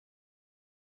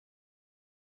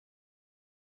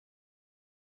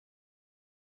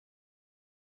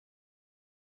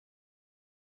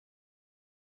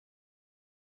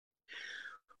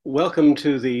Welcome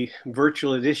to the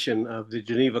virtual edition of the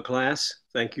Geneva class.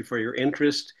 Thank you for your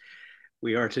interest.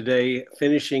 We are today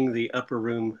finishing the upper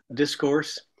room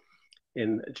discourse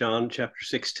in John chapter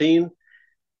 16.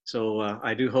 So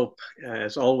I do hope,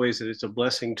 as always, that it's a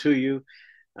blessing to you.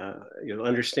 You'll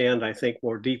understand, I think,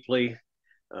 more deeply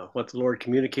what the Lord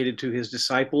communicated to his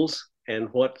disciples and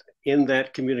what in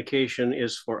that communication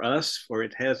is for us, for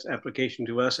it has application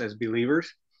to us as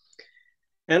believers.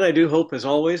 And I do hope, as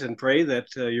always, and pray that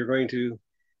you're going to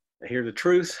hear the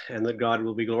truth and that God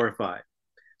will be glorified.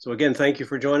 So again, thank you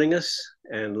for joining us,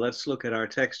 and let's look at our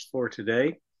text for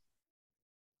today.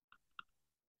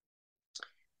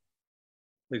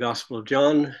 The Gospel of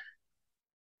John,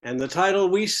 and the title,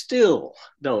 We Still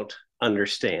Don't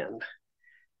Understand.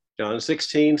 John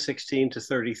 16 to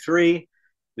 33.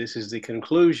 This is the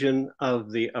conclusion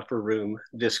of the upper room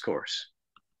discourse.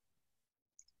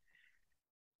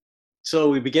 So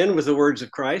we begin with the words of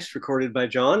Christ recorded by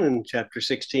John in chapter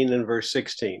 16 and verse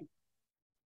 16.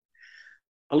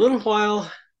 A little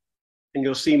while, and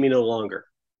you'll see me no longer.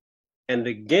 And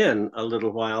again, a little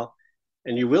while,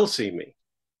 and you will see me.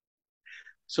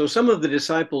 So some of the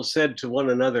disciples said to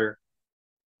one another,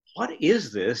 what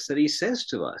is this that he says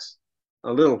to us?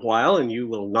 A little while, and you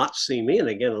will not see me. And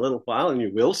again, a little while, and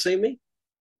you will see me.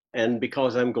 And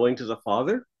because I'm going to the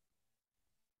Father?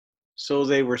 So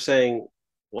they were saying,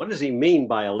 what does he mean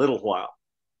by a little while?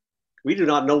 We do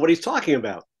not know what he's talking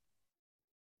about.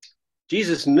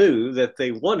 Jesus knew that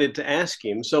they wanted to ask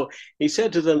him. So he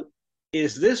said to them,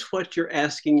 is this what you're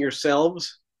asking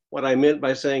yourselves? What I meant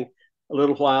by saying a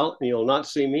little while and you'll not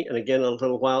see me, and again a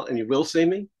little while and you will see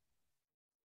me?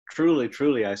 Truly,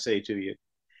 truly, I say to you,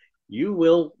 you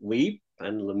will weep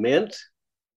and lament,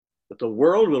 but the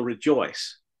world will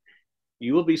rejoice.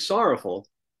 You will be sorrowful,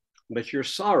 but your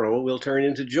sorrow will turn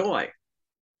into joy.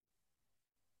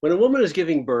 When a woman is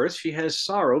giving birth, she has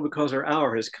sorrow because her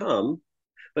hour has come.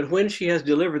 But when she has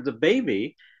delivered the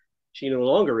baby, she no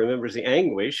longer remembers the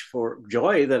anguish for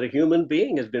joy that a human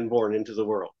being has been born into the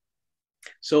world.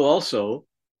 So also,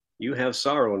 you have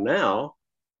sorrow now,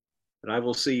 but I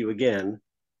will see you again,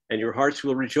 and your hearts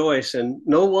will rejoice, and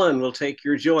no one will take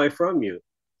your joy from you.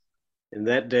 In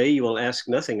that day, you will ask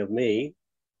nothing of me.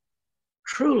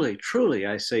 Truly, truly,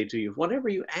 I say to you, whatever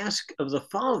you ask of the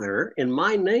Father in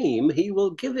my name, he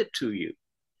will give it to you.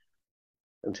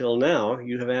 Until now,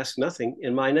 you have asked nothing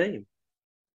in my name.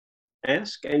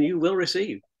 Ask, and you will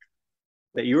receive,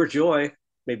 that your joy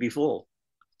may be full.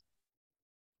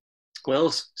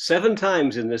 Well, 7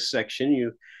 times in this section,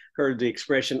 you heard the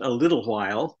expression a little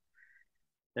while.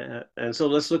 And so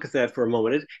let's look at that for a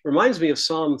moment. It reminds me of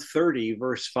Psalm 30,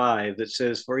 verse 5, that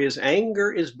says, for his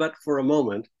anger is but for a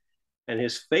moment, and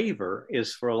his favor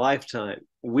is for a lifetime.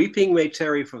 Weeping may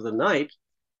tarry for the night,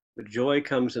 but joy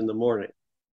comes in the morning.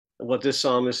 And what this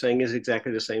psalm is saying is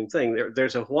exactly the same thing.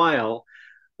 There's a while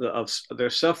of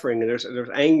there's suffering, and there's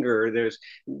anger, there's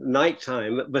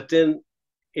nighttime, but then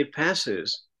it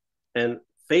passes, and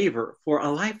favor for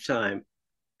a lifetime,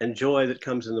 and joy that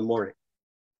comes in the morning.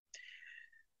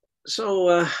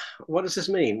 So what does this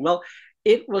mean? Well,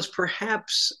 it was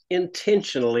perhaps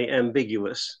intentionally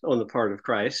ambiguous on the part of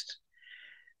Christ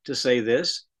to say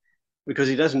this, because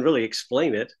he doesn't really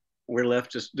explain it. We're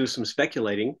left to do some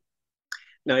speculating.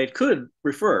 Now, it could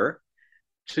refer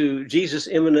to Jesus'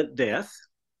 imminent death,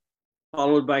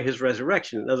 followed by his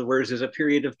resurrection. In other words, there's a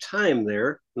period of time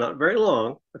there, not very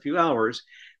long, a few hours,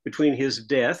 between his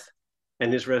death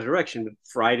and his resurrection,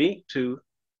 Friday to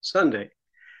Sunday.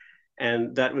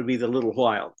 And that would be the little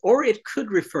while. Or it could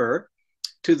refer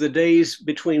to the days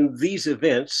between these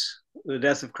events, the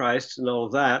death of Christ and all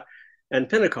of that, and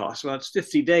Pentecost. Well, it's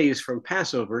 50 days from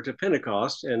Passover to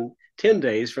Pentecost and 10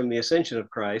 days from the ascension of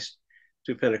Christ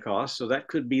to Pentecost. So that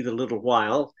could be the little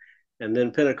while. And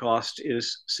then Pentecost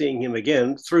is seeing him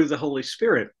again through the Holy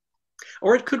Spirit.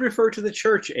 Or it could refer to the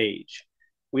church age.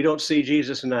 We don't see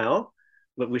Jesus now,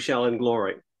 but we shall in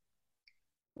glory.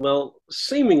 Well,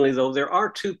 seemingly, though, there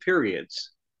are 2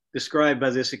 periods described by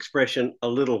this expression, a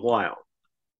little while.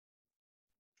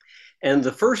 And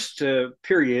the first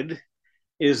period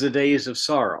is the days of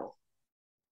sorrow.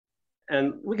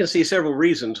 And we can see several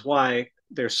reasons why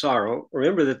there's sorrow.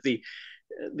 Remember that the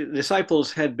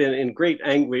disciples had been in great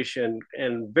anguish and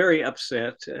very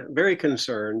upset, very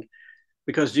concerned,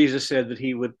 because Jesus said that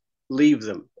he would leave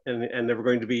them and they were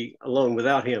going to be alone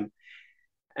without him.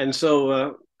 And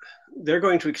so they're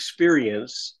going to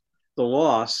experience the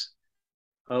loss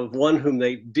of one whom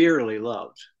they dearly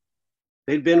loved.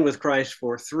 They'd been with Christ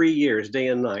for 3 years, day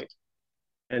and night.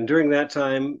 And during that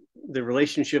time, the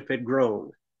relationship had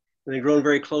grown, and they'd grown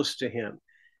very close to him.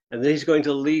 And then he's going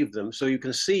to leave them. So you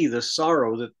can see the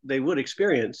sorrow that they would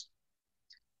experience.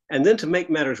 And then to make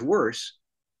matters worse,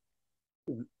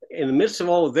 in the midst of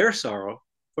all of their sorrow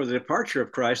for the departure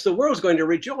of Christ, the world's going to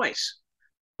rejoice.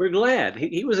 We're glad.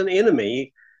 He was an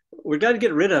enemy. We're glad to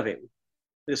get rid of him.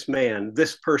 This man,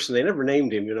 this person. They never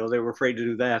named him, they were afraid to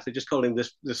do that. They just called him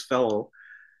this fellow.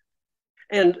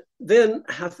 And then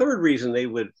a third reason they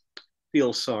would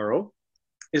feel sorrow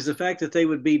is the fact that they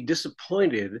would be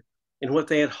disappointed in what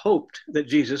they had hoped that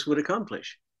Jesus would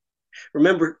accomplish.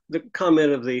 Remember the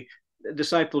comment of the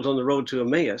disciples on the road to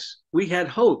Emmaus. We had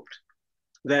hoped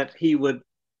that he would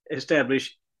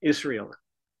establish Israel.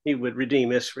 He would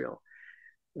redeem Israel.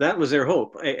 That was their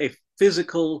hope, a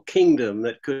physical kingdom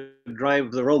that could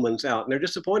drive the Romans out. And they're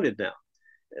disappointed now.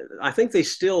 I think they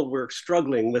still were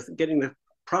struggling with getting the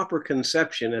proper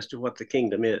conception as to what the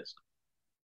kingdom is.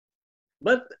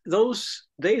 But those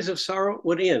days of sorrow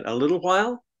would end a little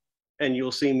while, and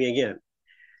you'll see me again.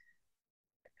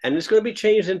 And it's going to be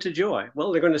changed into joy.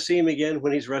 Well, they're going to see him again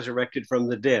when he's resurrected from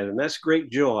the dead, and that's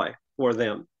great joy for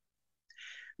them.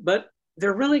 But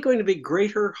they're really going to be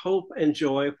greater hope and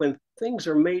joy when things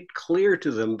are made clear to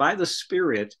them by the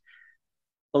Spirit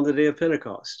on the day of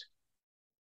Pentecost.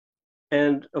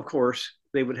 And of course,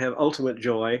 they would have ultimate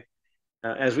joy,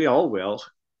 as we all will,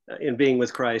 in being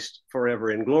with Christ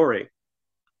forever in glory.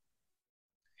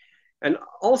 And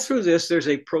all through this, there's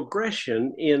a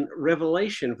progression in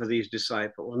revelation for these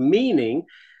disciples, meaning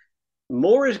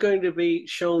more is going to be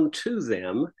shown to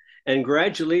them, and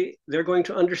gradually they're going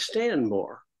to understand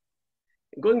more.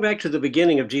 Going back to the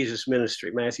beginning of Jesus'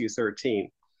 ministry, Matthew 13,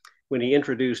 when he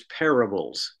introduced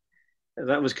parables,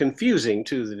 that was confusing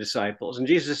to the disciples. And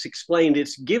Jesus explained,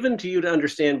 it's given to you to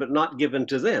understand, but not given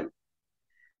to them.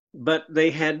 But they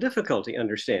had difficulty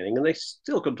understanding, and they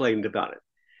still complained about it.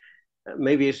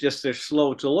 Maybe it's just they're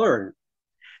slow to learn.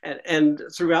 And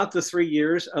throughout the 3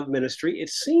 years of ministry, it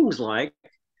seems like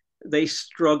they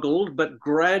struggled, but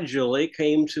gradually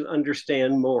came to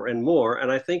understand more and more.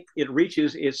 And I think it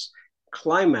reaches its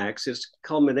climax, its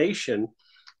culmination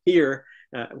here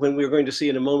when we're going to see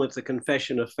in a moment the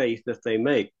confession of faith that they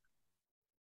make.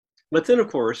 But then,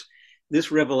 of course,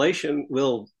 this revelation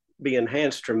will be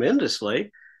enhanced tremendously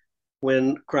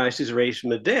when Christ is raised from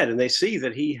the dead and they see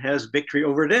that he has victory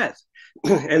over death.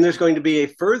 And there's going to be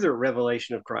a further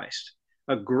revelation of Christ,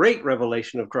 a great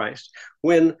revelation of Christ,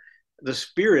 when the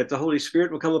Spirit, the Holy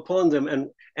Spirit, will come upon them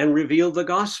and reveal the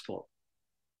gospel.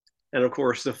 And of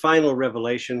course, the final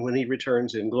revelation when he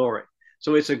returns in glory.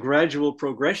 So it's a gradual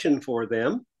progression for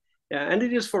them. And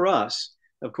it is for us,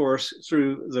 of course,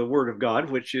 through the Word of God,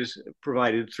 which is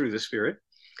provided through the Spirit.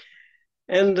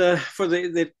 And for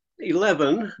the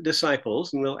 11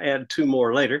 disciples, and we'll add 2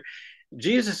 more later,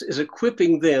 Jesus is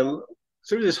equipping them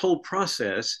through this whole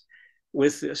process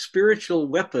with spiritual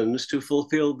weapons to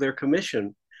fulfill their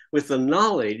commission, with the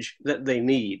knowledge that they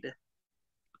need.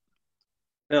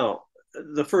 Now,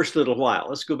 the first little while,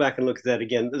 let's go back and look at that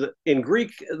again. In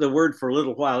Greek, the word for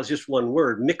little while is just one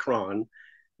word, mikron.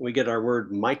 We get our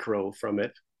word micro from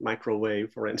it,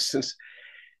 microwave, for instance.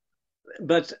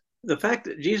 But the fact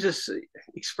that Jesus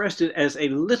expressed it as a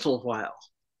little while,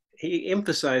 he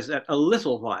emphasized that a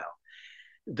little while,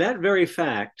 that very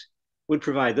fact would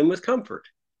provide them with comfort.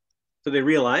 So they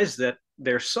realized that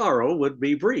their sorrow would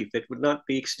be brief. It would not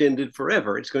be extended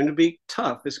forever. It's going to be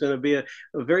tough. It's going to be a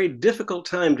very difficult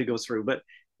time to go through, but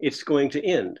it's going to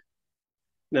end.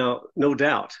 Now, no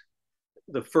doubt,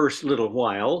 the first little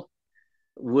while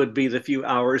would be the few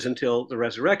hours until the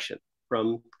resurrection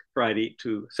from Friday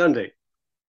to Sunday.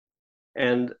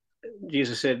 And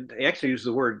Jesus said, he actually used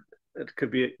the word that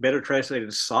could be better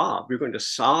translated sob. You're going to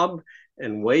sob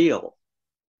and wail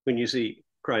when you see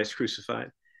Christ crucified.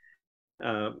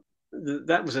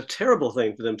 That was a terrible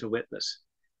thing for them to witness.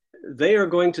 They are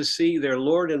going to see their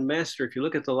Lord and Master. If you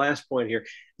look at the last point here,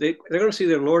 they're going to see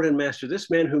their Lord and Master, this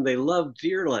man whom they loved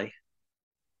dearly.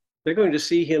 They're going to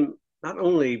see him not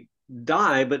only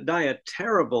die, but die a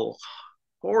terrible,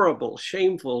 horrible,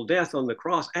 shameful death on the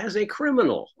cross as a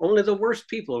criminal. Only the worst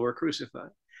people were crucified.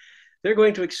 They're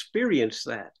going to experience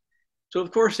that. So,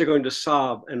 of course, they're going to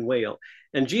sob and wail.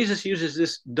 And Jesus uses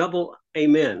this double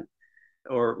amen,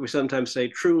 or we sometimes say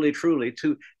truly, truly,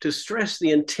 to stress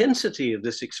the intensity of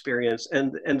this experience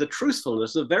and the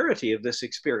truthfulness, the verity of this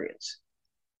experience.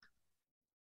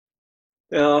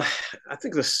 Now, I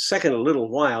think the second little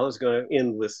while is going to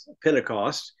end with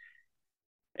Pentecost.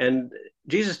 And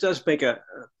Jesus does make a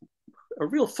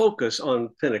real focus on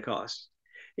Pentecost.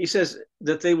 He says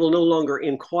that they will no longer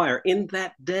inquire in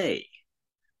that day.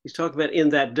 He's talking about in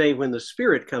that day when the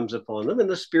Spirit comes upon them, and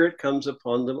the Spirit comes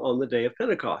upon them on the day of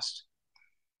Pentecost.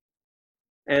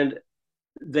 And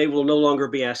they will no longer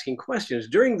be asking questions.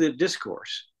 During the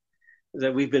discourse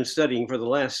that we've been studying for the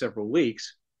last several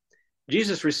weeks,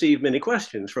 Jesus received many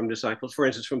questions from disciples, for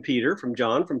instance, from Peter, from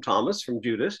John, from Thomas, from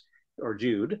Judas or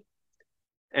Jude.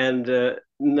 And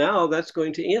now that's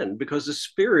going to end because the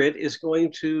Spirit is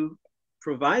going to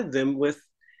provide them with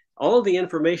all the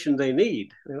information they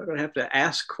need. They're not going to have to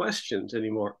ask questions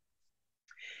anymore.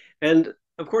 And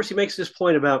of course, he makes this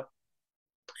point about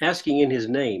asking in his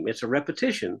name. It's a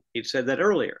repetition. He'd said that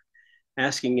earlier,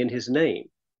 asking in his name.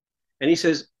 And he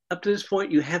says, up to this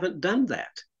point, you haven't done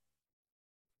that.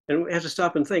 And we have to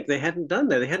stop and think. They hadn't done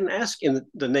that. They hadn't asked in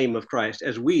the name of Christ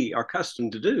as we are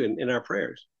accustomed to do in our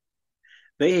prayers.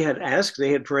 They had asked,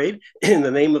 they had prayed in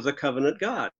the name of the covenant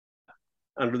God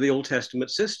under the Old Testament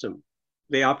system.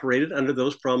 They operated under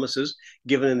those promises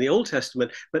given in the Old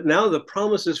Testament. But now the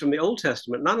promises from the Old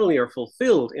Testament not only are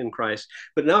fulfilled in Christ,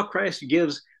 but now Christ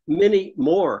gives many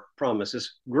more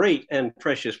promises, great and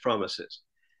precious promises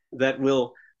that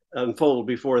will unfold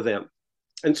before them.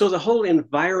 And so the whole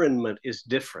environment is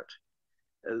different.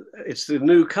 It's the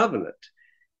new covenant.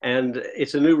 And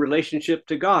it's a new relationship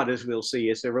to God, as we'll see.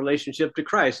 It's a relationship to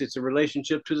Christ. It's a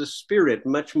relationship to the Spirit.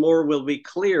 Much more will be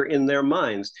clear in their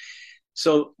minds.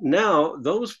 So now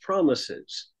those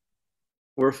promises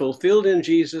were fulfilled in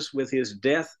Jesus with his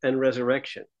death and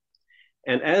resurrection.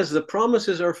 And as the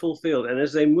promises are fulfilled and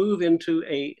as they move into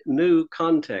a new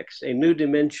context, a new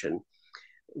dimension,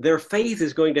 their faith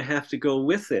is going to have to go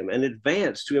with them and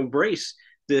advance to embrace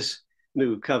this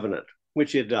new covenant,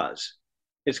 which it does.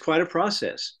 It's quite a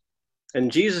process.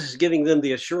 And Jesus is giving them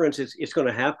the assurance it's going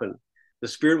to happen. The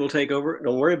Spirit will take over.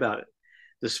 Don't worry about it.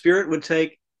 The Spirit would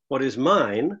take what is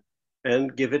mine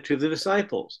and give it to the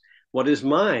disciples. What is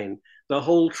mine? The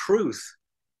whole truth,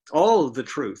 all of the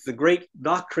truth, the great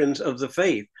doctrines of the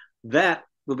faith, that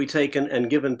will be taken and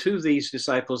given to these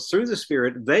disciples through the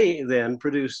Spirit. They then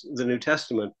produce the New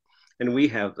Testament, and we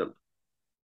have them.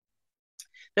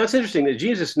 Now, it's interesting that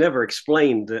Jesus never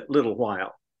explained the little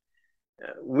while.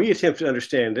 We attempt to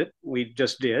understand it. We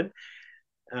just did.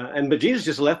 But Jesus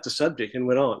just left the subject and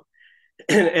went on.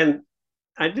 And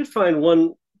I did find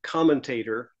one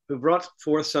commentator who brought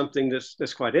forth something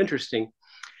that's quite interesting.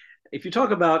 If you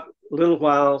talk about a little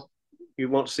while, you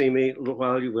won't see me, a little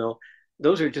while you will,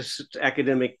 those are just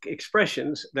academic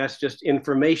expressions. That's just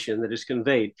information that is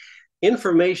conveyed.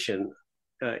 Information,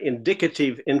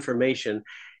 indicative information,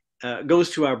 goes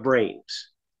to our brains.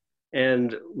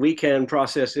 And we can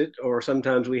process it, or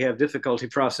sometimes we have difficulty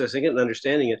processing it and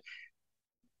understanding it.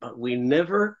 But we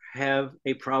never have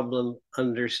a problem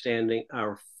understanding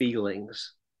our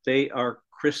feelings. They are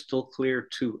crystal clear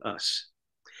to us.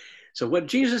 So what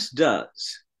Jesus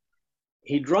does,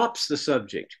 he drops the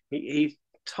subject. He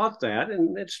taught that,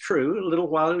 and it's true. A little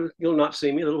while you'll not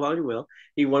see me, a little while you will.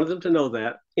 He wanted them to know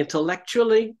that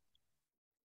intellectually,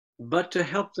 but to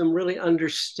help them really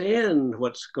understand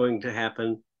what's going to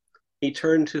happen, he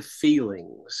turned to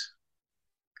feelings.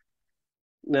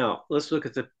 Now, let's look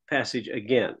at the passage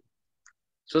again.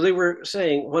 So they were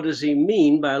saying, what does he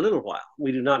mean by a little while?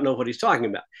 We do not know what he's talking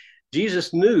about.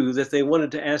 Jesus knew that they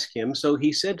wanted to ask him, so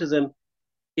he said to them,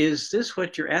 is this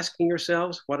what you're asking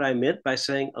yourselves, what I meant by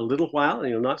saying a little while, and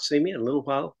you'll not see me, and a little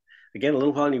while, again, a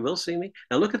little while, and you will see me?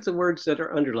 Now look at the words that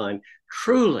are underlined.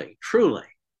 Truly, truly,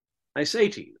 I say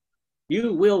to you,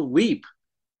 you will weep,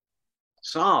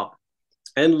 sob,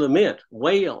 and lament,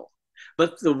 wail,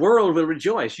 but the world will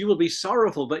rejoice. You will be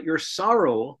sorrowful, but your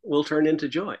sorrow will turn into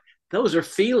joy. Those are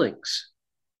feelings: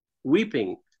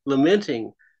 weeping,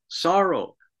 lamenting,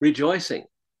 sorrow, rejoicing.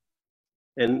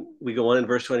 And we go on in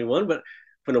verse 21, but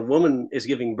when a woman is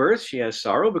giving birth, she has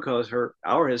sorrow because her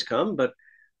hour has come, but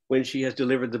when she has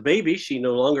delivered the baby, she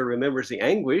no longer remembers the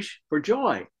anguish for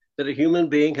joy that a human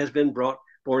being has been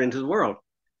born into the world.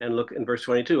 And look in verse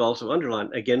 22, also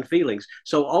underlined, again, feelings.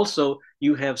 So also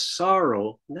you have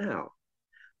sorrow now,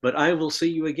 but I will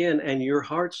see you again, and your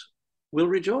hearts will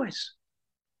rejoice,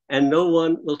 and no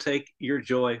one will take your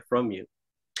joy from you.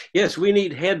 Yes, we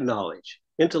need head knowledge,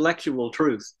 intellectual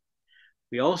truth.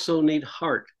 We also need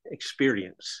heart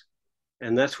experience.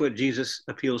 And that's what Jesus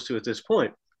appeals to at this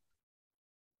point.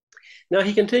 Now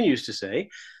he continues to say,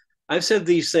 I've said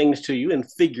these things to you in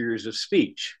figures of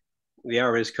speech. The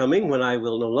hour is coming when I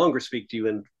will no longer speak to you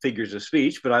in figures of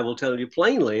speech, but I will tell you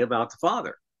plainly about the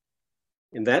Father.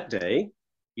 In that day,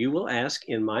 you will ask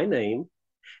in my name,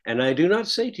 and I do not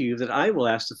say to you that I will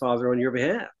ask the Father on your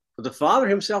behalf. For the Father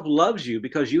himself loves you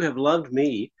because you have loved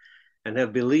me and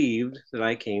have believed that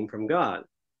I came from God.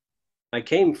 I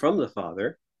came from the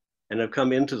Father and have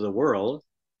come into the world,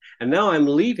 and now I'm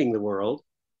leaving the world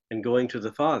and going to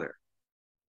the Father.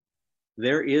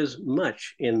 there is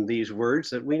much in these words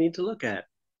that we need to look at.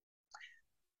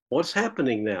 What's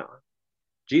happening now?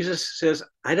 Jesus says,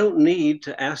 I don't need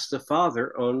to ask the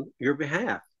Father on your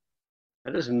behalf.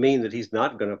 That doesn't mean that he's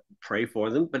not going to pray for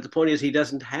them, but the point is he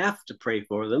doesn't have to pray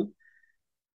for them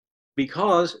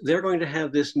because they're going to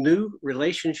have this new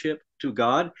relationship to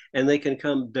God, and they can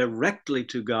come directly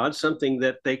to God, something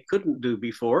that they couldn't do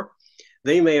before.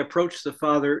 They may approach the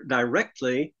Father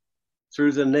directly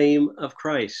through the name of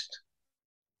Christ,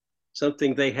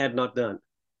 something they had not done.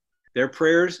 Their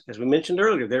prayers, as we mentioned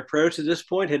earlier, their prayers to this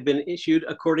point had been issued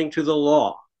according to the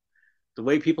law, the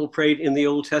way people prayed in the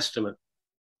Old Testament.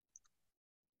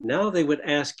 Now they would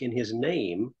ask in his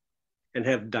name and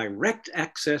have direct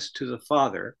access to the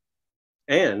Father,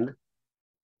 and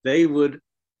they would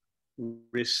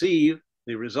receive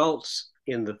the results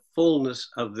in the fullness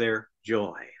of their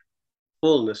joy.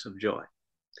 Fullness of joy.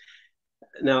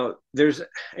 Now, there's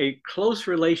a close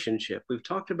relationship. We've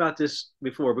talked about this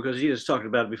before because Jesus talked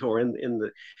about it before in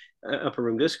the Upper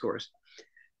Room Discourse.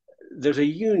 There's a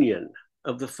union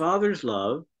of the Father's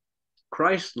love,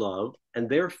 Christ's love, and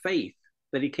their faith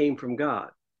that he came from God.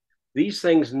 These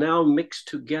things now mix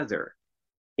together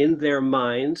in their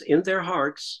minds, in their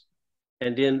hearts,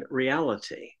 and in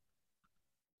reality.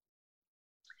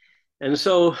 And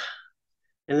so,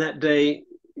 in that day,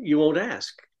 you won't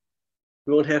ask.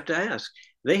 You won't have to ask.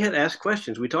 They had asked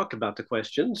questions. We talked about the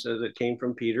questions that came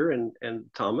from Peter and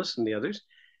Thomas and the others.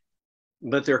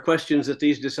 But they're questions that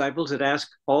these disciples had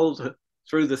asked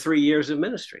through the 3 years of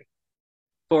ministry.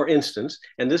 For instance,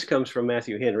 and this comes from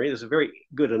Matthew Henry, there's a very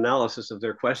good analysis of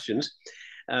their questions.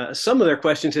 Some of their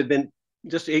questions had been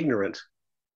just ignorant.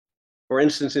 For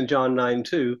instance, in John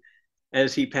 9:2,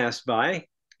 as he passed by,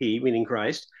 he, meaning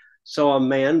Christ, saw a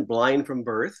man blind from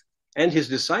birth, and his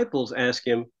disciples asked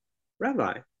him,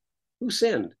 Rabbi, who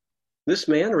sinned, this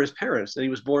man or his parents, that he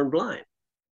was born blind?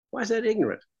 Why is that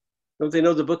ignorant? Don't they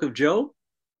know the book of Job?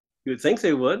 You would think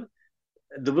they would.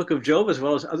 The book of Job, as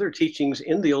well as other teachings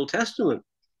in the Old Testament,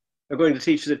 are going to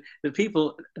teach that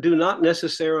people do not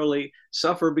necessarily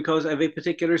suffer because of a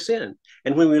particular sin.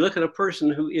 And when we look at a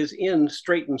person who is in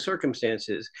straitened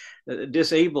circumstances,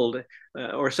 disabled,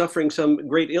 or suffering some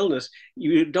great illness,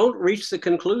 you don't reach the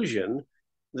conclusion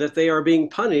that they are being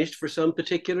punished for some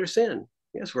particular sin.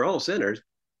 Yes, we're all sinners,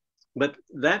 but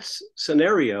that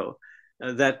scenario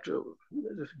that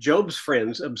Job's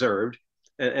friends observed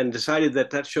and decided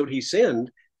that showed he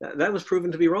sinned, that was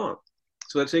proven to be wrong.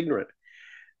 So that's ignorant.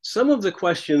 Some of the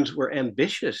questions were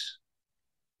ambitious.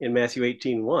 In Matthew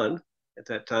 18:1, at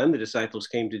that time, the disciples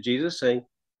came to Jesus saying,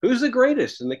 who's the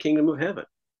greatest in the kingdom of heaven?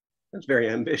 That's very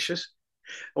ambitious.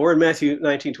 Or in Matthew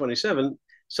 19:27,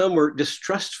 some were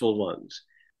distrustful ones.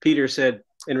 Peter said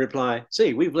in reply,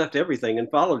 see, we've left everything and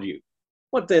followed you.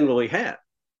 What then will we have?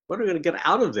 What are we going to get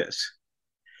out of this?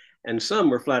 And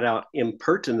some were flat out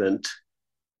impertinent,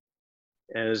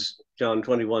 as John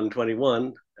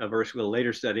 21:21, a verse we'll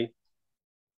later study.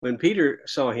 When Peter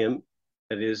saw him,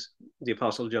 that is the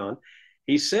Apostle John,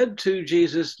 he said to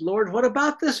Jesus, Lord, what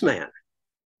about this man?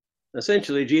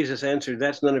 Essentially, Jesus answered,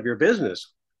 that's none of your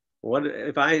business. What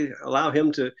if I allow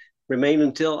him to remain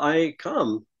until I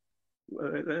come?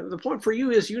 The point for you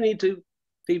is you need to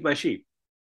feed my sheep.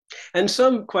 And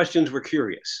some questions were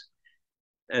curious.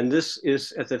 And this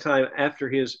is at the time after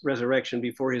his resurrection,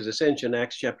 before his ascension,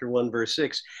 Acts chapter 1, verse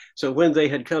 6. So when they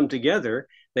had come together,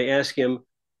 they asked him,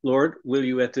 Lord, will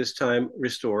you at this time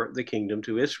restore the kingdom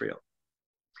to Israel?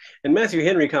 And Matthew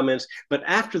Henry comments, but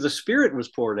after the Spirit was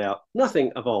poured out,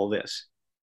 nothing of all this.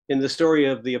 In the story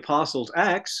of the apostles'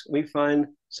 Acts, we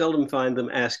seldom find them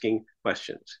asking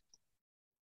questions.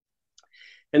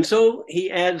 And so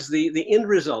he adds the end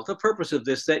result, the purpose of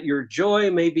this, that your joy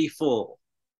may be full.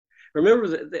 Remember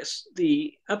that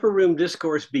the Upper Room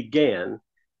Discourse began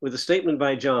with a statement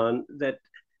by John that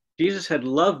Jesus had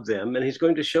loved them, and he's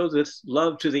going to show this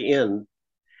love to the end.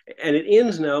 And it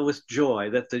ends now with joy,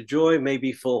 that the joy may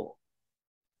be full.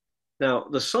 Now,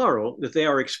 the sorrow that they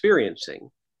are experiencing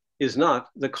is not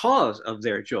the cause of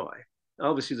their joy.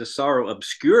 Obviously, the sorrow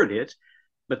obscured it,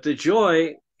 but the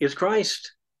joy is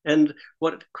Christ and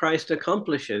what Christ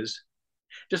accomplishes.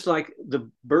 Just like the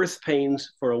birth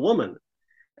pains for a woman,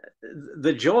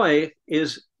 the joy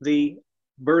is the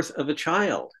birth of a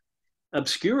child,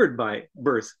 obscured by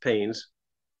birth pains,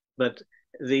 but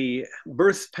the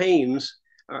birth pains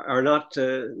are not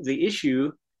the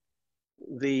issue.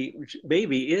 The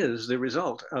baby is the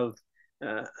result of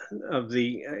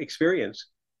the experience.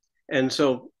 And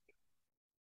so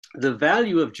the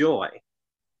value of joy,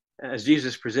 as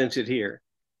Jesus presents it here,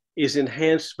 is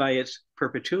enhanced by its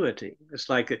perpetuity. It's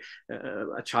like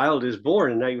a child is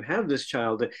born, and now you have this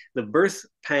child. The birth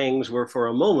pangs were for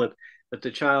a moment, but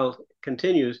the child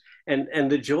continues, and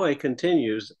the joy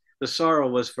continues. The sorrow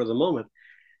was for the moment.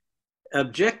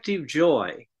 Objective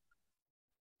joy,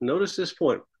 notice this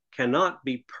point, cannot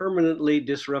be permanently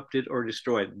disrupted or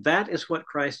destroyed. That is what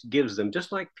Christ gives them,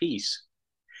 just like peace.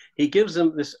 He gives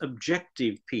them this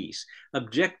objective peace,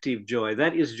 objective joy.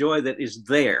 That is joy that is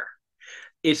there.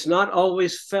 It's not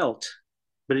always felt,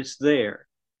 but it's there.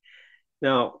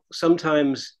 Now,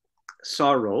 sometimes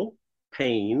sorrow,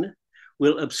 pain,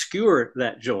 will obscure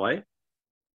that joy,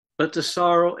 but the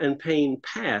sorrow and pain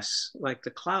pass like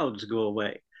the clouds go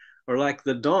away, or like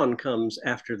the dawn comes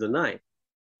after the night,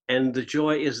 and the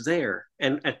joy is there.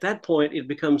 And at that point, it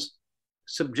becomes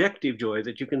subjective joy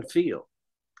that you can feel.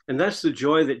 And that's the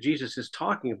joy that Jesus is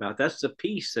talking about. That's the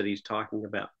peace that he's talking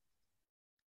about.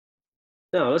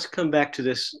 Now, let's come back to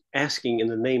this asking in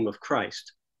the name of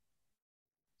Christ.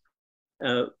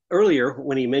 Earlier,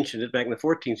 when he mentioned it back in the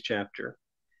 14th chapter,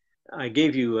 I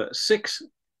gave you 6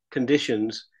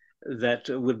 conditions that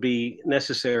would be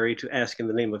necessary to ask in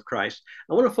the name of Christ.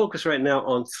 I want to focus right now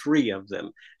on 3 of them.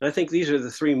 And I think these are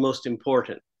the 3 most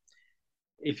important.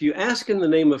 If you ask in the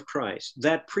name of Christ,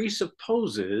 that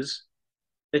presupposes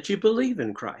that you believe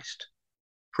in Christ.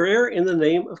 Prayer in the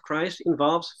name of Christ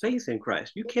involves faith in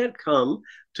Christ. You can't come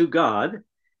to God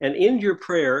and end your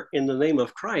prayer in the name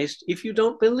of Christ if you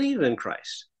don't believe in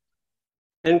Christ.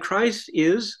 And Christ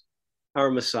is our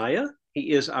Messiah.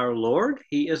 He is our Lord.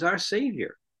 He is our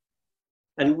Savior.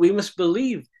 And we must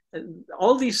believe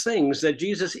all these things that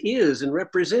Jesus is and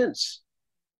represents.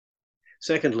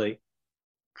 Secondly,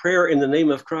 prayer in the name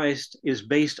of Christ is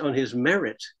based on his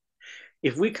merit.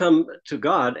 If we come to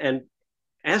God and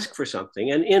ask for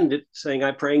something and end it saying,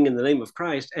 I'm praying in the name of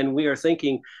Christ, and we are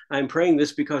thinking, I'm praying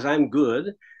this because I'm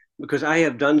good, because I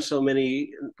have done so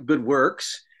many good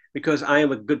works, because I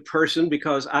am a good person,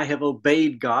 because I have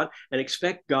obeyed God, and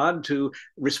expect God to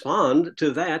respond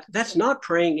to that, that's not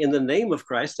praying in the name of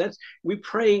Christ. We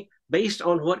pray based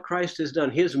on what Christ has done,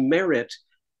 his merit,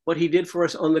 what he did for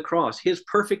us on the cross, his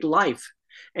perfect life,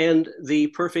 and the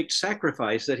perfect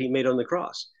sacrifice that he made on the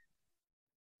cross.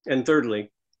 And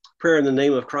thirdly, prayer in the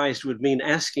name of Christ would mean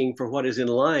asking for what is in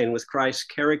line with Christ's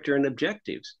character and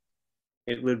objectives.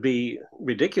 It would be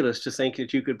ridiculous to think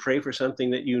that you could pray for something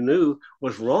that you knew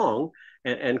was wrong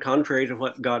and contrary to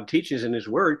what God teaches in his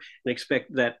word and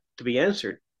expect that to be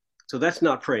answered. So that's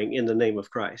not praying in the name of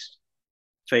Christ.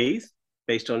 Faith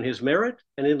based on his merit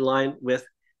and in line with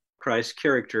Christ's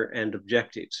character and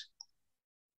objectives.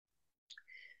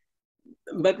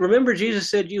 But remember, Jesus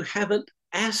said, you haven't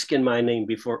asked in my name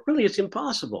before. Really, it's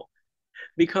impossible.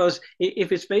 Because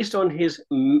if it's based on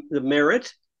the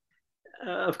merit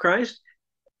of Christ,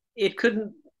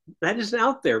 that isn't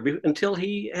out there until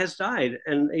he has died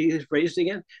and he is raised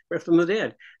again from the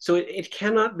dead. So it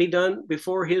cannot be done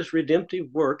before his redemptive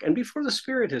work and before the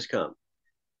Spirit has come.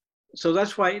 So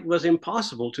that's why it was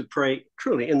impossible to pray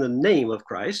truly in the name of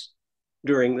Christ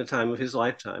during the time of his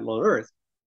lifetime on earth.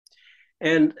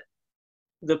 And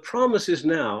the promise is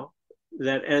now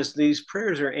that as these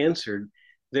prayers are answered,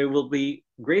 there will be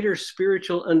greater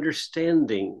spiritual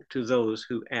understanding to those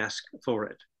who ask for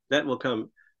it. That will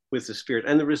come with the Spirit.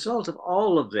 And the result of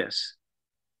all of this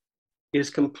is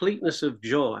completeness of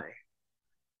joy.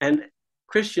 And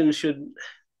Christians should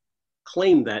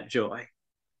claim that joy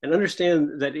and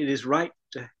understand that it is right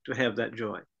to have that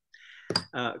joy.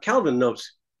 Calvin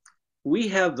notes, we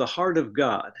have the heart of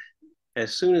God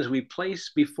as soon as we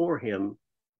place before him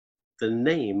the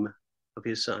name of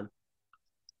his Son.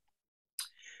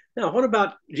 Now, what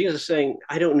about Jesus saying,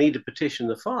 I don't need to petition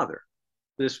the Father?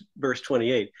 This verse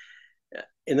 28.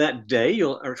 In that day,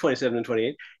 or 27 and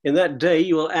 28, in that day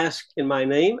you will ask in my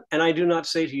name, and I do not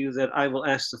say to you that I will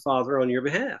ask the Father on your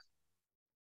behalf.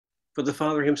 For the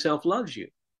Father himself loves you,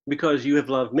 because you have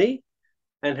loved me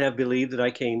and have believed that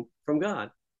I came from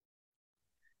God.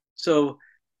 So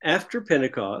after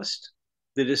Pentecost,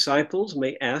 the disciples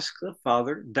may ask the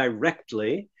Father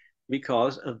directly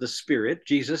because of the Spirit.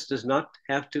 Jesus does not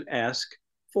have to ask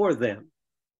for them.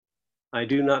 I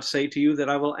do not say to you that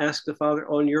I will ask the Father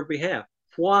on your behalf.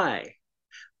 Why?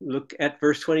 Look at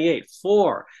verse 28.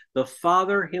 For the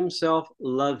Father himself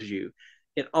loves you.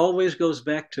 It always goes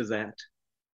back to that.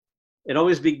 It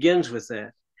always begins with that.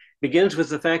 It begins with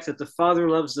the fact that the Father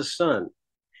loves the Son.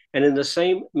 And in the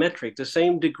same metric, the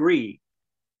same degree,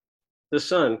 the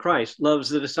Son, Christ, loves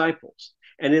the disciples.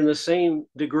 And in the same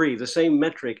degree, the same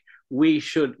metric, we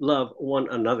should love one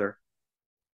another.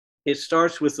 It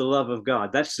starts with the love of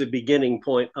God. That's the beginning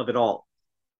point of it all.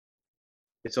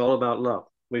 It's all about love.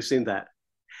 We've seen that.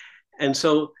 And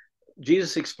so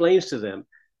Jesus explains to them,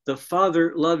 the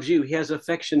Father loves you. He has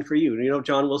affection for you. You know,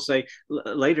 John will say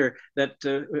later that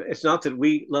it's not that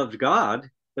we loved God,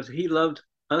 but he loved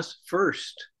us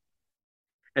first.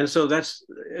 And so that's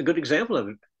a good example of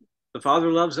it. The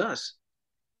Father loves us.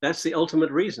 That's the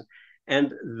ultimate reason.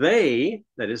 And they,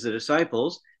 that is the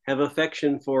disciples, have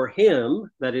affection for him,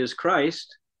 that is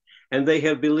Christ, and they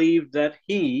have believed that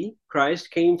he, Christ,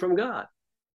 came from God.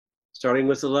 Starting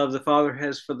with the love the Father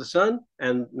has for the Son,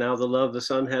 and now the love the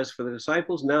Son has for the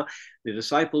disciples. Now the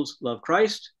disciples love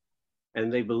Christ,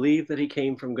 and they believe that he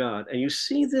came from God. And you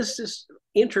see this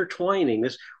intertwining,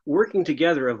 this working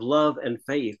together of love and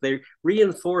faith. They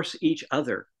reinforce each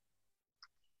other.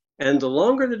 And the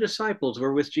longer the disciples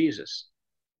were with Jesus,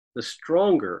 the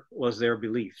stronger was their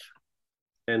belief.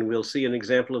 And we'll see an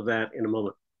example of that in a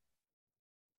moment.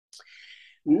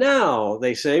 Now,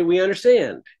 they say, we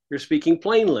understand. You're speaking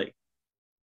plainly.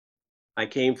 I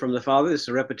came from the Father. This is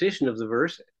a repetition of the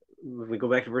verse. We go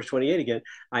back to verse 28 again.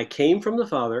 I came from the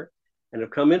Father and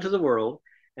have come into the world,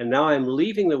 and now I'm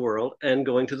leaving the world and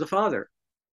going to the Father.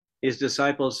 His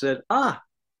disciples said,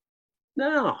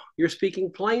 now you're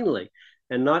speaking plainly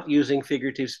and not using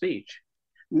figurative speech.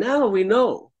 Now we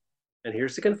know, and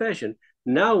here's the confession,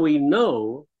 now we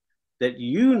know that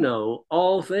you know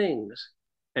all things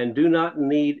and do not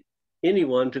need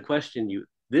anyone to question you.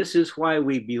 This is why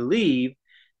we believe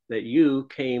that you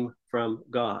came from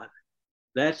God.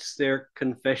 That's their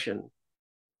confession.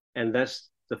 And that's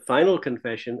the final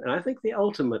confession, and I think the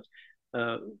ultimate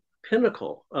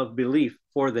pinnacle of belief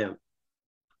for them.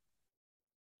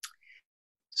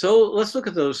 So let's look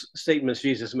at those statements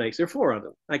Jesus makes. There are four of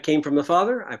them. I came from the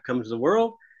Father, I've come to the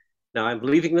world, now I'm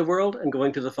leaving the world and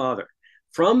going to the Father.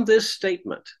 From this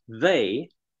statement, they,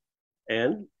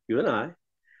 and you and I,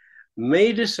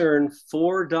 may discern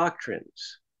four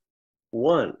doctrines.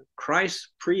 One, Christ's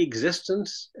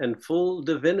pre-existence and full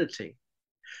divinity.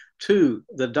 Two,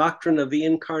 the doctrine of the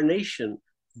incarnation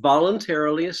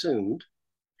voluntarily assumed.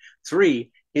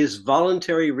 Three, his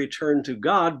voluntary return to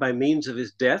God by means of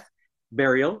his death,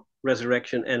 burial,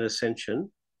 resurrection, and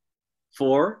ascension.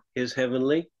 Four, his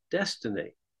heavenly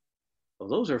destiny. Well,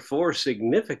 those are four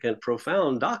significant,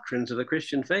 profound doctrines of the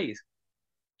Christian faith,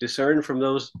 discerned from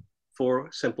those four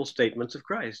simple statements of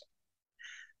Christ.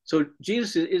 So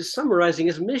Jesus is summarizing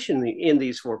his mission in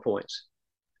these 4 points.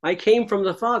 I came from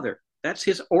the Father. That's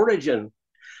his origin.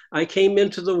 I came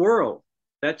into the world.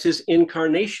 That's his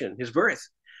incarnation, his birth.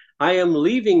 I am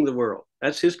leaving the world.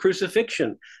 That's his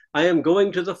crucifixion. I am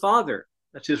going to the Father.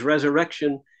 That's his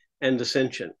resurrection and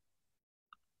ascension.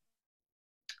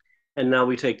 And now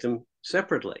we take them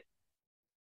separately.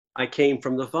 I came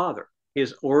from the Father,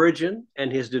 his origin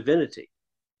and his divinity.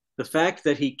 The fact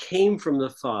that he came from the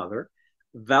Father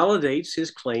validates his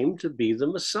claim to be the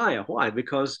Messiah. Why?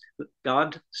 Because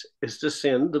God is to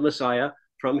send the Messiah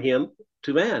from him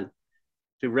to man,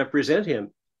 to represent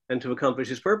him and to accomplish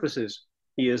his purposes.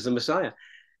 He is the Messiah.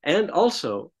 And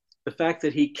also the fact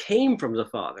that he came from the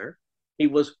Father, he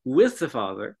was with the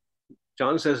Father.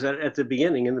 John says that at the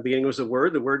beginning. In the beginning was the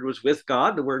Word was with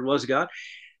God, the Word was God.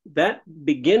 That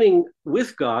beginning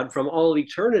with God from all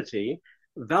eternity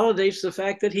validates the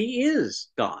fact that he is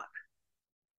God.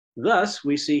 Thus,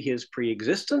 we see his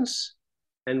pre-existence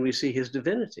and we see his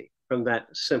divinity from that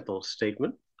simple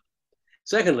statement.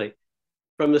 Secondly,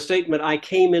 from the statement, I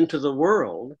came into the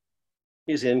world,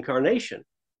 his incarnation.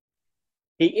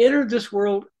 He entered this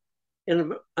world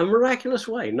in a miraculous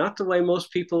way, not the way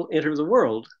most people enter the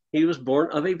world. He was born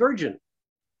of a virgin.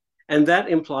 And that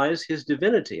implies his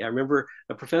divinity. I remember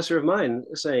a professor of mine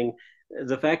saying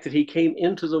the fact that he came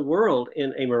into the world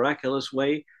in a miraculous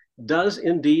way does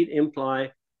indeed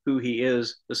imply who he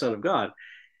is, the Son of God.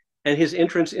 And his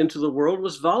entrance into the world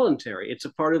was voluntary. It's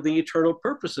a part of the eternal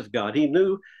purpose of God. He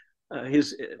knew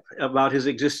about his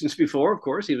existence before, of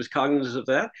course. He was cognizant of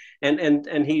that.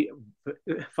 And he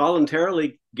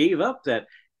voluntarily gave up that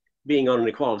being on an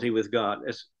equality with God,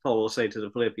 as Paul will say to the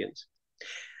Philippians.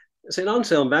 St.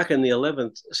 Anselm, back in the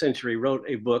 11th century, wrote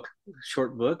a book,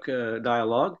 short book,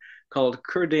 dialogue, called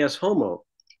Cur Deus Homo,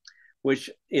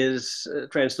 which is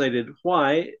translated,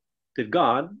 Why did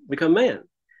God become man?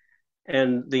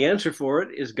 And the answer for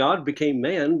it is God became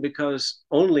man because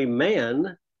only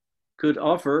man could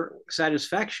offer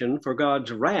satisfaction for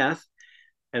God's wrath,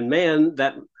 and man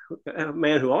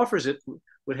who offers it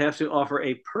would have to offer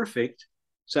a perfect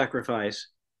sacrifice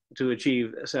to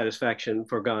achieve satisfaction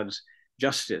for God's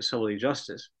justice, holy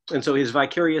justice. And so his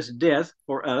vicarious death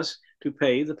for us to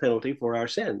pay the penalty for our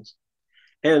sins,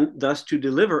 and thus to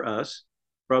deliver us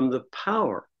from the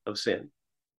power of sin.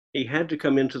 He had to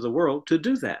come into the world to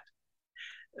do that.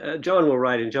 John will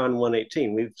write in John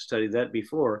 1:18, we've studied that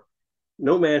before,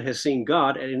 no man has seen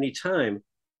God at any time.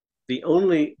 The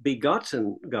only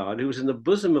begotten God who is in the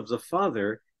bosom of the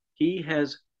Father, he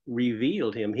has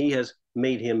revealed him. He has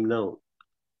made him known.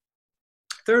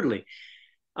 Thirdly,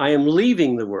 I am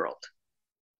leaving the world.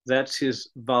 That's his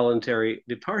voluntary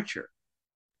departure.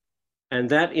 And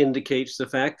that indicates the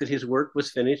fact that his work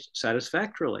was finished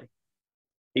satisfactorily.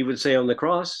 He would say on the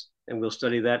cross, and we'll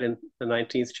study that in the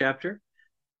 19th chapter,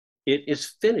 it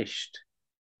is finished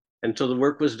until the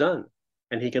work was done.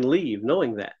 And he can leave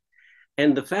knowing that.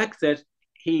 And the fact that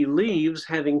he leaves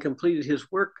having completed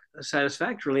his work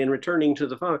satisfactorily and returning to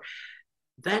the Father,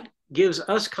 that gives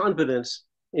us confidence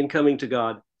in coming to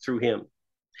God through him.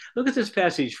 Look at this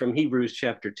passage from Hebrews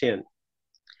chapter 10.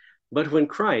 But when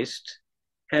Christ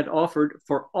had offered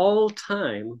for all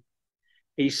time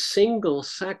a single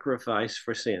sacrifice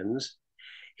for sins,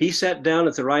 he sat down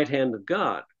at the right hand of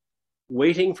God,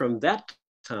 waiting from that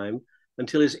time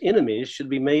until his enemies should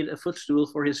be made a footstool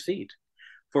for his feet.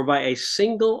 For by a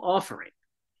single offering,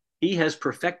 he has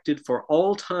perfected for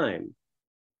all time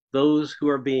those who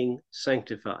are being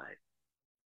sanctified.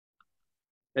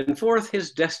 And fourth,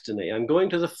 his destiny. I'm going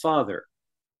to the Father.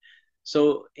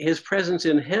 So his presence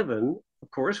in heaven,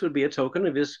 of course, would be a token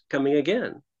of his coming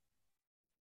again.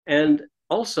 And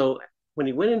also, when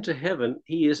he went into heaven,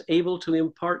 he is able to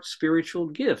impart spiritual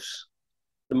gifts.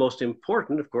 The most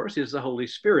important, of course, is the Holy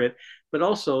Spirit, but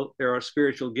also there are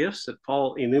spiritual gifts that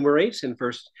Paul enumerates in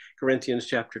 1 Corinthians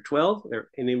chapter 12. They're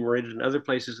enumerated in other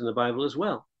places in the Bible as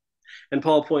well. And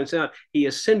Paul points out he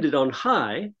ascended on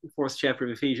high, the 4th chapter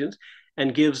of Ephesians,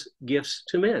 and gives gifts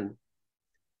to men.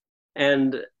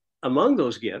 And among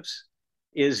those gifts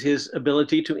is his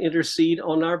ability to intercede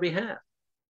on our behalf.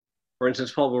 For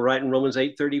instance, Paul will write in Romans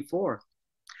 8:34,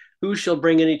 who shall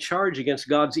bring any charge against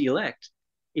God's elect?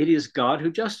 It is God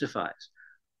who justifies.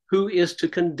 Who is to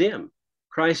condemn?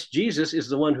 Christ Jesus is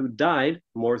the one who died,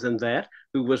 more than that,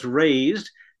 who was raised,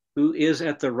 who is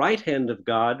at the right hand of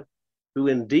God, who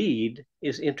indeed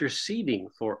is interceding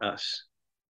for us.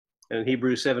 And in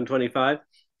Hebrews 7:25,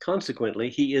 consequently,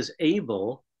 he is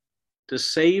able to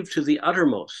save to the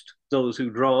uttermost those who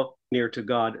draw near to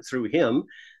God through him,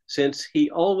 since he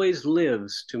always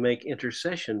lives to make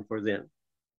intercession for them.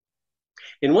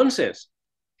 In one sense,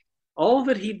 all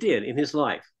that he did in his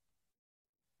life,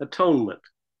 atonement,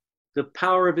 the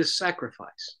power of his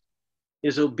sacrifice,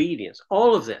 his obedience,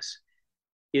 all of this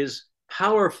is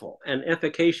powerful and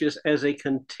efficacious as a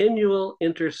continual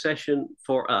intercession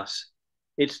for us.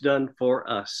 It's done for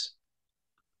us.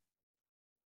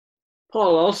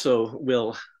 Paul also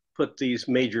will put these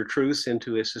major truths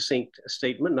into a succinct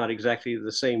statement, not exactly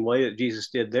the same way that Jesus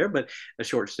did there, but a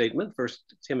short statement, 1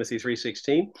 Timothy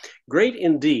 3:16. Great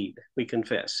indeed, we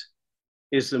confess,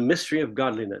 is the mystery of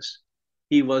godliness.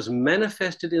 He was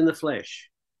manifested in the flesh,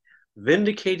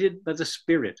 vindicated by the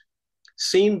Spirit,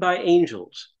 seen by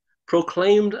angels,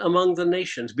 proclaimed among the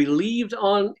nations, believed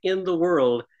on in the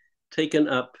world, taken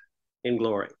up in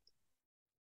glory.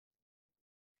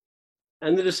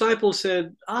 And the disciples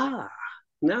said,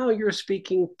 now you're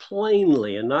speaking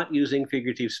plainly and not using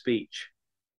figurative speech,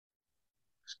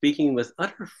 speaking with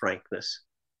utter frankness.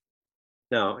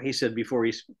 Now, he said before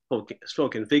he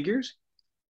spoke in figures,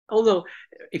 although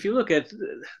if you look at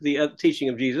the teaching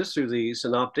of Jesus through the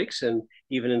synoptics and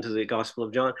even into the Gospel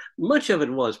of John, much of it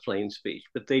was plain speech,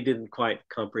 but they didn't quite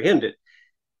comprehend it.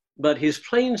 But his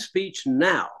plain speech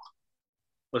now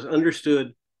was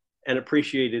understood and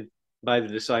appreciated by the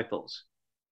disciples.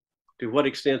 To what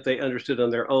extent they understood on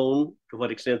their own, to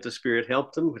what extent the Spirit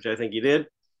helped them, which I think he did.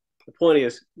 The point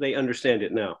is, they understand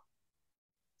it now.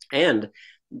 And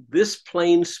this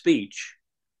plain speech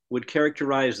would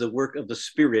characterize the work of the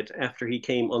Spirit after he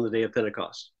came on the day of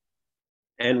Pentecost,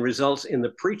 and results in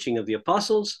the preaching of the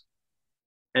apostles,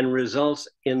 and results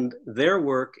in their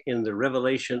work in the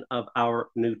revelation of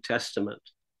our New Testament.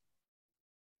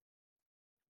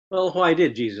 Well, why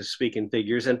did Jesus speak in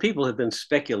figures? And people have been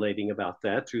speculating about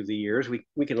that through the years.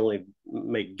 We can only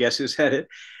make guesses at it.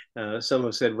 Some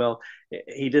have said, well,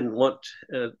 he didn't want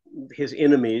his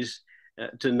enemies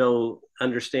to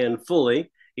understand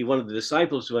fully. He wanted the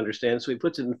disciples to understand, so he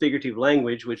puts it in figurative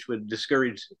language, which would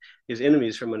discourage his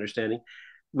enemies from understanding.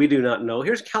 We do not know.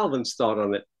 Here's Calvin's thought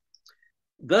on it.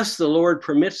 Thus the Lord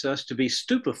permits us to be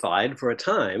stupefied for a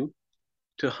time,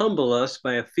 to humble us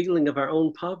by a feeling of our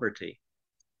own poverty.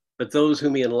 But those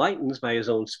whom he enlightens by his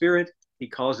own Spirit, he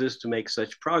causes to make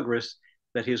such progress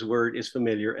that his word is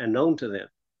familiar and known to them.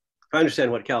 If I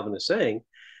understand what Calvin is saying,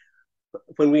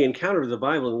 when we encounter the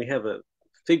Bible and we have a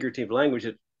figurative language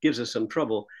that gives us some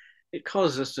trouble, it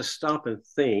causes us to stop and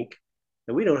think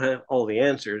And we don't have all the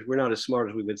answers. We're not as smart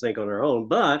as we would think on our own.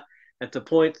 But at the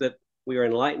point that we are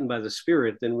enlightened by the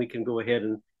Spirit, then we can go ahead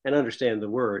and understand the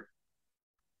word.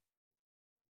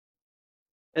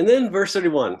 And then verse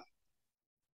 31,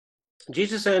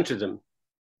 Jesus answered them,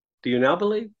 do you now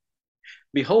believe?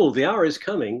 Behold, the hour is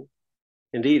coming,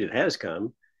 indeed it has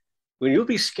come, when you'll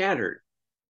be scattered,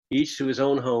 each to his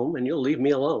own home, and you'll leave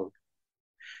me alone.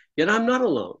 Yet I'm not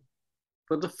alone,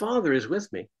 for the Father is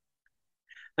with me.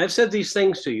 I've said these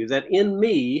things to you, that in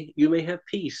me you may have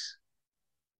peace.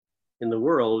 In the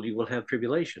world you will have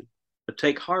tribulation, but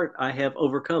take heart, I have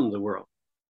overcome the world.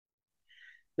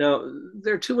 Now,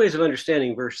 there are two ways of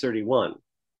understanding verse 31.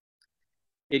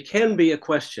 It can be a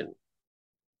question.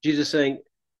 Jesus saying,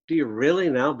 do you really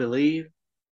now believe?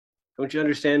 Don't you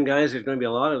understand, guys, there's going to be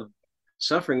a lot of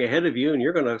suffering ahead of you, and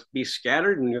you're going to be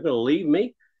scattered, and you're going to leave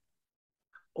me?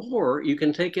 Or you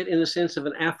can take it in the sense of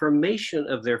an affirmation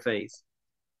of their faith.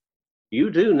 You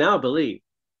do now believe.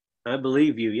 I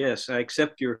believe you. Yes, I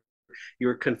accept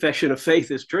your confession of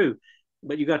faith is true.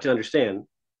 But you got to understand,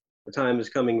 the time is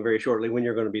coming very shortly when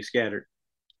you're going to be scattered.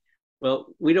 Well,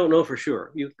 we don't know for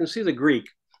sure. You can see the Greek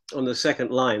on the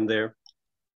second line there.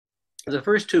 The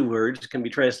first two words can be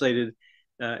translated,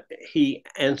 he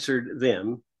answered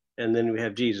them, and then we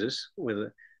have Jesus with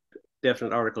a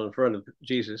definite article in front of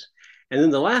Jesus. And then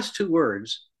the last two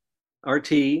words,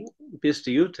 RT,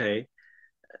 pistiute,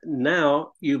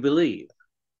 now you believe.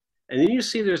 And then you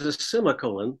see there's a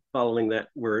semicolon following that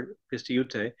word,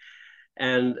 pistiute,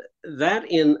 and that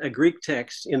in a Greek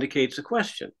text indicates a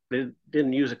question. They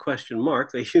didn't use a question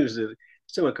mark, they used a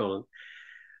semicolon.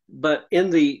 But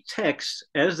in the text,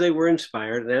 as they were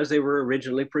inspired and as they were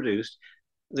originally produced,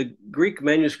 the Greek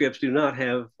manuscripts do not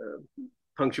have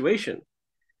punctuation.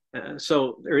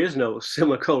 So there is no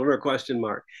semicolon or question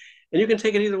mark. And you can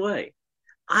take it either way.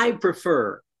 I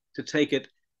prefer to take it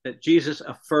that Jesus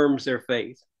affirms their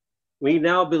faith. We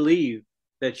now believe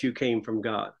that you came from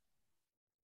God.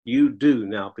 You do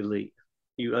now believe.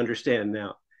 You understand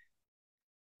now.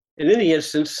 In any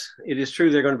instance, it is true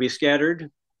they're going to be scattered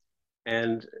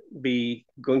and be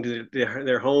going to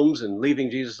their homes and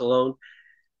leaving Jesus alone.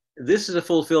 This is a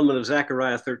fulfillment of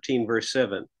Zechariah 13, verse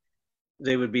 7.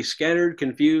 They would be scattered,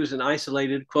 confused, and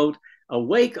isolated. Quote,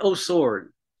 awake, O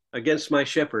sword, against my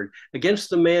shepherd, against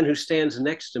the man who stands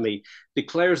next to me,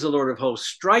 declares the Lord of hosts.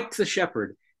 Strike the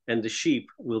shepherd, and the sheep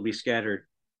will be scattered.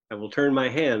 I will turn my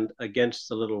hand against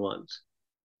the little ones.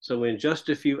 So in just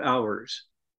a few hours,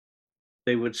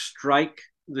 they would strike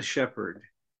the shepherd,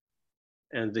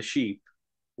 and the sheep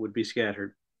would be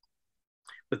scattered.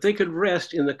 But they could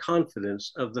rest in the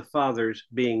confidence of the Father's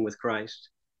being with Christ.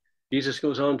 Jesus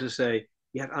goes on to say,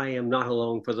 yet I am not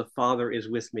alone, for the Father is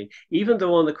with me. Even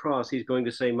though on the cross he's going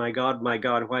to say, my God,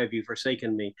 why have you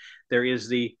forsaken me? There is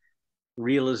the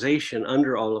realization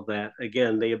under all of that,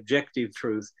 again, the objective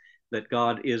truth that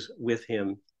God is with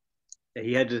him.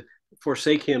 He had to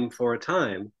forsake him for a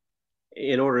time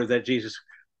in order that Jesus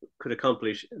could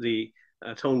accomplish the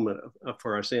atonement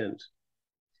for our sins.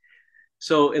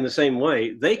 So in the same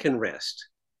way, they can rest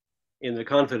in the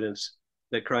confidence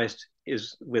that Christ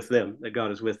is with them, that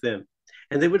God is with them.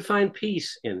 And they would find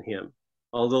peace in him,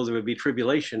 although there would be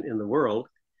tribulation in the world.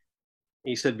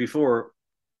 He said before,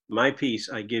 my peace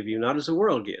I give you, not as the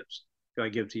world gives, do I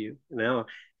give to you. Now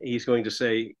he's going to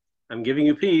say, I'm giving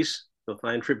you peace. They'll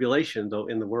find tribulation, though,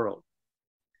 in the world.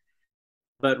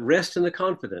 But rest in the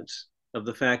confidence of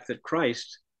the fact that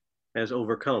Christ has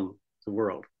overcome the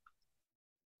world.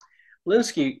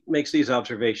 Linsky makes these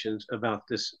observations about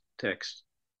this text.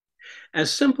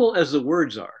 As simple as the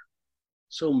words are,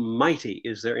 so mighty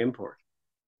is their import.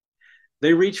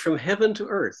 They reach from heaven to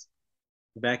earth,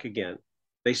 back again.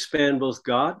 They span both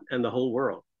God and the whole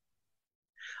world.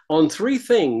 On three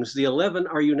things, the 11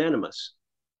 are unanimous.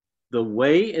 The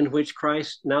way in which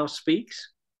Christ now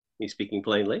speaks, he's speaking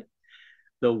plainly.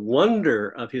 The wonder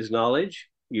of his knowledge,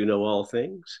 you know all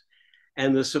things.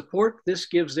 And the support this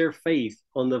gives their faith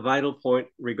on the vital point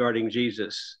regarding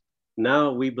Jesus.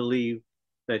 Now we believe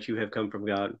that you have come from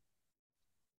God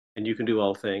and you can do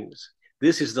all things.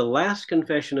 This is the last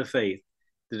confession of faith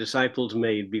the disciples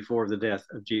made before the death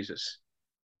of Jesus.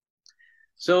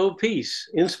 So peace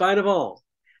in spite of all.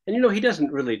 And you know, he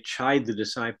doesn't really chide the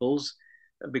disciples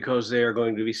because they are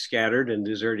going to be scattered and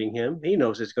deserting him. He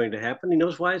knows it's going to happen. He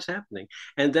knows why it's happening.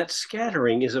 And that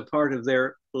scattering is a part of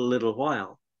their little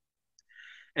while.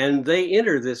 And they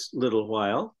enter this little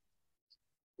while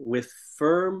with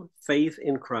firm faith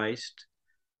in Christ,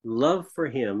 love for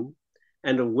him,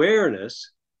 and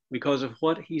awareness because of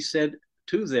what he said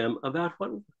to them about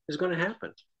what is going to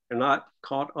happen. They're not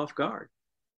caught off guard.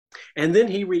 And then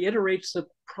he reiterates the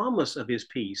promise of his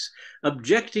peace,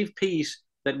 objective peace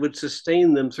that would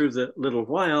sustain them through the little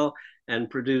while and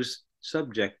produce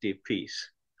subjective peace.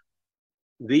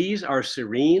 These are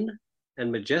serene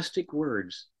and majestic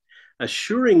words,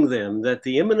 assuring them that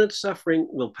the imminent suffering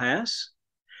will pass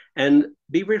and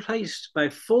be replaced by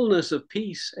fullness of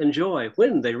peace and joy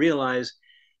when they realize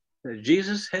that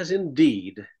Jesus has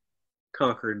indeed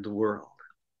conquered the world.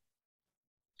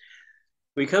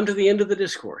 We come to the end of the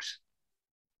discourse.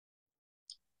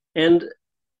 And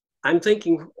I'm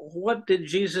thinking, what did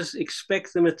Jesus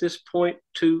expect them at this point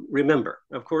to remember?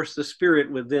 Of course, the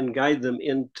Spirit would then guide them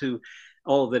into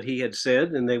all that he had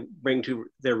said, and they bring to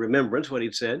their remembrance what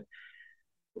he'd said.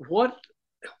 What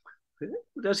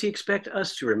does he expect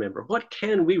us to remember? What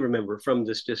can we remember from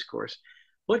this discourse?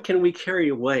 What can we carry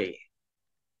away?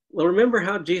 Well, remember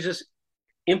how Jesus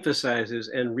emphasizes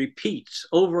and repeats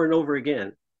over and over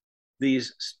again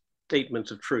these statements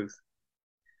of truth.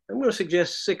 I'm going to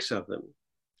suggest 6 of them.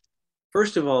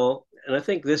 First of all, and I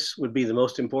think this would be the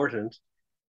most important,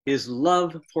 his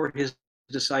love for his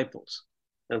disciples.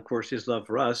 And of course, his love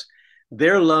for us,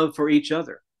 their love for each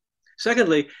other.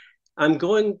 Secondly, I'm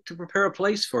going to prepare a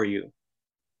place for you.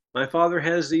 My Father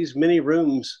has these many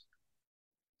rooms,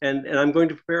 and I'm going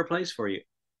to prepare a place for you.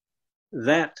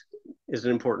 That is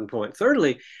an important point.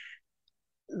 Thirdly,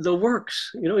 the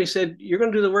works. He said, you're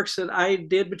going to do the works that I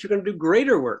did, but you're going to do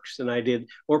greater works than I did,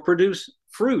 or produce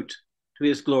fruit to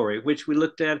his glory, which we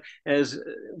looked at as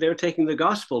they're taking the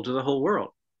gospel to the whole world.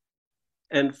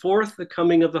 And fourth, the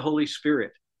coming of the Holy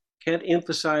Spirit. Can't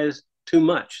emphasize too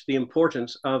much the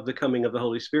importance of the coming of the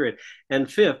Holy Spirit.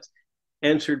 And fifth,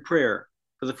 answered prayer.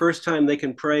 For the first time, they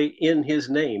can pray in his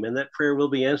name, and that prayer will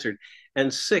be answered.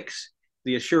 And sixth,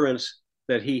 the assurance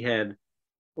that he had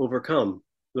overcome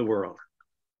the world.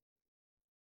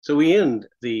 So we end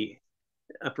the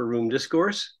upper room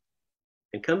discourse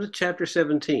and come to chapter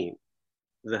 17,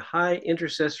 the high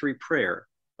intercessory prayer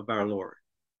of our Lord.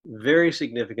 Very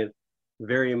significant,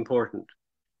 very important.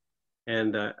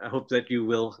 And I hope that you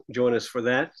will join us for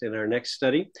that in our next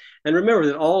study. And remember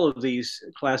that all of these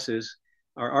classes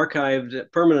are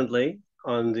archived permanently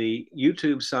on the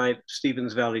YouTube site,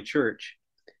 Stevens Valley Church,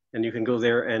 and you can go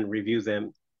there and review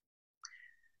them.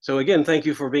 So again, thank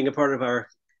you for being a part of our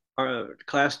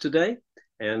class today.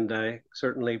 And I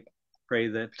certainly pray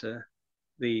that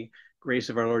the grace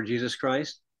of our Lord Jesus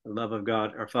Christ, the love of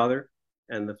God, our Father,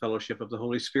 and the fellowship of the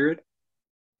Holy Spirit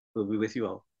will be with you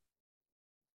all.